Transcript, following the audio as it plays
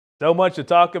So much to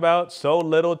talk about, so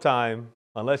little time,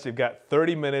 unless you've got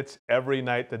 30 minutes every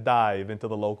night to dive into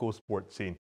the local sports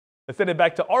scene. Let's send it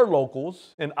back to our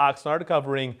locals in Oxnard,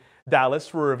 covering Dallas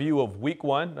for a review of Week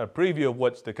 1, a preview of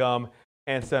what's to come,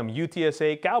 and some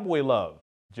UTSA Cowboy love.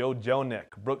 Joe Jonick,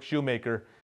 Brooke Shoemaker,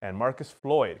 and Marcus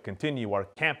Floyd continue our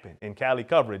Camping in Cali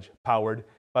coverage, powered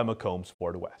by McCombs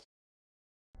Ford West.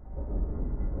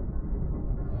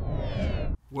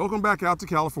 Welcome back out to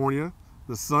California.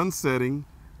 The sun's setting.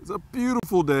 It's a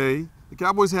beautiful day. The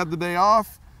Cowboys had the day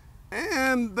off,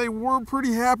 and they were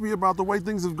pretty happy about the way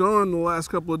things have gone the last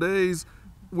couple of days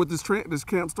with this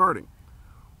camp starting.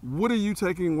 What are you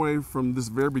taking away from this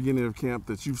very beginning of camp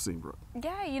that you've seen, Brooke?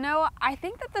 Yeah, you know, I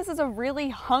think that this is a really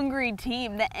hungry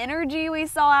team. The energy we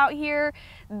saw out here,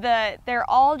 they're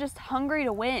all just hungry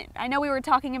to win. I know we were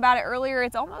talking about it earlier.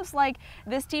 It's almost like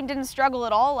this team didn't struggle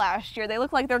at all last year. They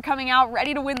look like they're coming out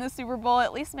ready to win the Super Bowl,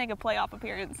 at least make a playoff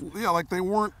appearance. Yeah, like they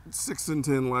weren't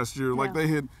 6-10 last year. Like they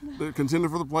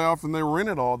contended for the playoff and they were in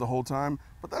it all the whole time.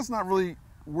 But that's not really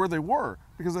where they were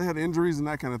because they had injuries and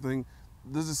that kind of thing.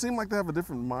 Does it seem like they have a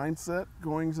different mindset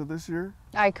going into this year?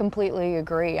 I completely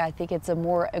agree. I think it's a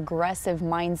more aggressive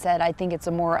mindset. I think it's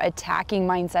a more attacking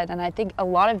mindset. And I think a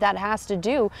lot of that has to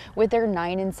do with their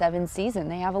 9-7 season.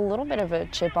 They have a little bit of a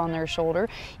chip on their shoulder.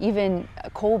 Even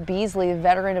Cole Beasley, the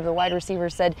veteran of the wide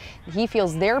receivers, said he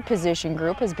feels their position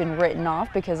group has been written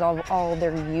off because of all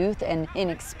their youth and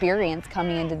inexperience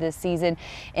coming into this season.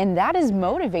 And that has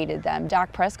motivated them.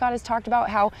 Dak Prescott has talked about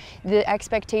how the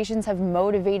expectations have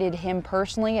motivated him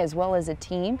personally as well as a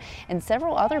team. And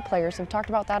several other players have talked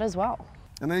about that as well.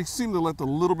 And they seem to let the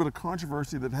little bit of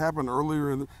controversy that happened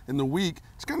earlier in the week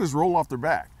just kind of just roll off their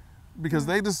back because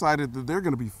they decided that they're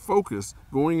going to be focused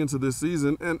going into this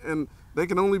season and they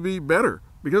can only be better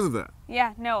because of that.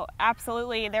 Yeah, no,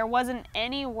 absolutely. There wasn't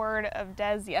any word of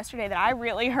Dez yesterday that I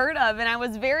really heard of, and I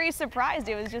was very surprised.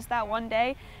 It was just that one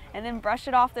day and then brush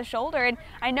it off the shoulder. And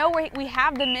I know we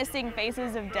have the missing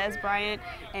faces of Dez Bryant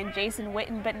and Jason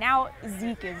Witten, but now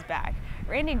Zeke is back.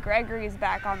 Randy Gregory is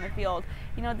back on the field.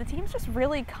 You know, the team's just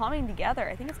really coming together.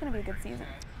 I think it's going to be a good season.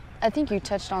 I think you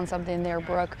touched on something there,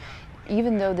 Brooke.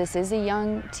 Even though this is a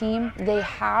young team, they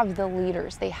have the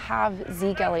leaders. They have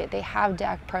Zeke Elliott. They have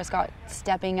Dak Prescott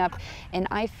stepping up. And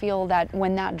I feel that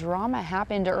when that drama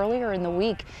happened earlier in the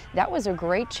week, that was a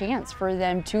great chance for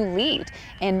them to lead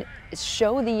and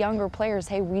show the younger players,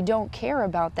 hey, we don't care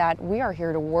about that. We are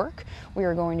here to work. We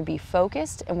are going to be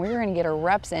focused, and we're going to get our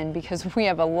reps in because we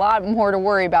have a lot more to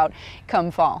worry about come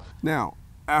fall. Now,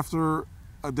 after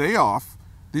a day off,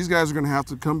 these guys are going to have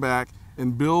to come back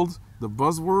and build the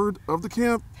buzzword of the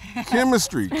camp,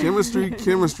 chemistry,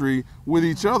 chemistry with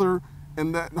each other,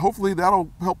 and that hopefully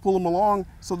that'll help pull them along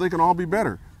so they can all be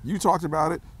better. You talked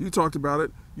about it. You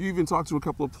even talked to a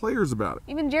couple of players about it.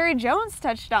 Even Jerry Jones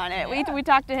touched on it. Yeah. We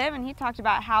talked to him, and he talked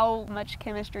about how much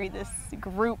chemistry this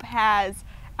group has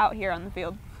out here on the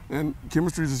field. And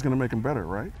chemistry is just going to make them better,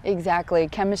 right? Exactly.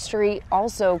 Chemistry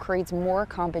also creates more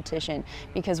competition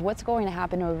because what's going to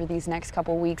happen over these next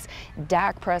couple weeks,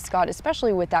 Dak Prescott,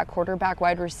 especially with that quarterback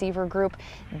wide receiver group,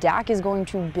 Dak is going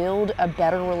to build a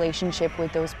better relationship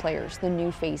with those players, the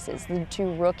new faces, the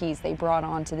two rookies they brought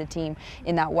onto the team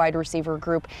in that wide receiver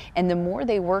group. And the more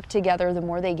they work together, the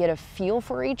more they get a feel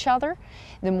for each other,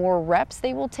 the more reps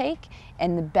they will take,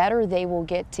 and the better they will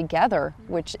get together,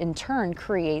 which in turn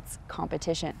creates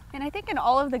competition. And I think in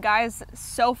all of the guys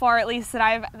so far, at least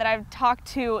that I've talked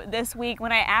to this week,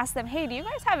 when I asked them, hey, do you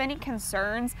guys have any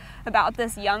concerns about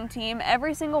this young team?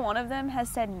 Every single one of them has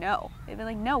said no. They've been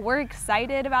like, no, we're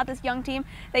excited about this young team.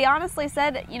 They honestly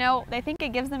said, you know, they think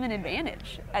it gives them an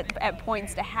advantage at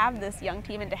points to have this young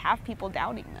team and to have people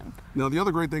doubting them. Now, the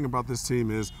other great thing about this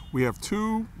team is we have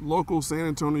two local San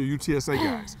Antonio UTSA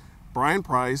guys, Brian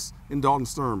Price and Dalton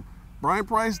Sturm. Brian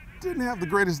Price didn't have the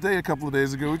greatest day a couple of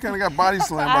days ago. He kind of got body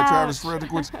slammed by Travis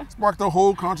Frederick, which sparked a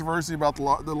whole controversy about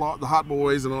the hot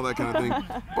boys and all that kind of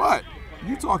thing. But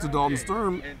you talked to Dalton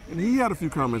Sturm, and he had a few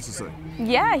comments to say.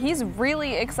 Yeah, he's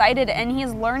really excited, and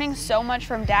he's learning so much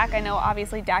from Dak. I know,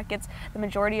 obviously, Dak gets the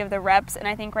majority of the reps, and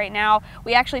I think right now,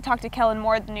 we actually talked to Kellen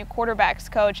Moore, the new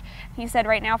quarterbacks coach. He said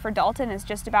right now for Dalton, it's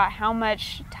just about how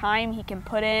much time he can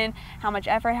put in, how much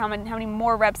effort, how many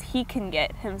more reps he can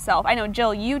get himself. I know,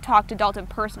 Jill, you talked to Dalton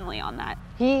personally on that.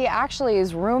 He actually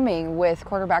is rooming with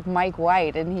quarterback Mike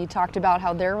White, and he talked about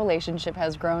how their relationship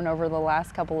has grown over the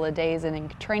last couple of days. And in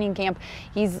training camp,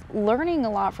 he's learning a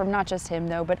lot from not just him,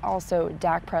 though, but also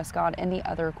Dak Prescott and the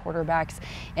other quarterbacks.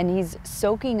 And he's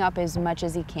soaking up as much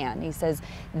as he can. He says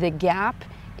the gap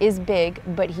is big,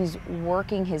 but he's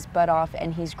working his butt off,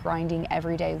 and he's grinding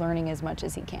every day, learning as much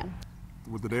as he can.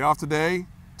 With the day off today,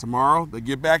 tomorrow they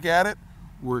get back at it.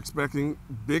 We're expecting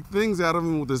big things out of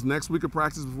him with this next week of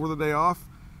practice before the day off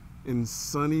in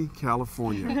sunny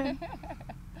California.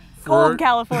 Cold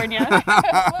California.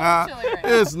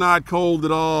 It's not cold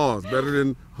at all. It's better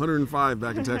than 105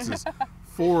 back in Texas.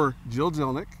 For Jill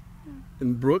Jelnick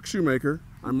and Brooke Shoemaker,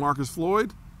 I'm Marcus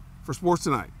Floyd for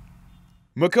Sports2Nite.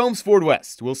 McCombs Ford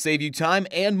West will save you time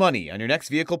and money on your next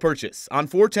vehicle purchase on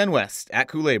 410 West at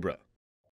Culebra.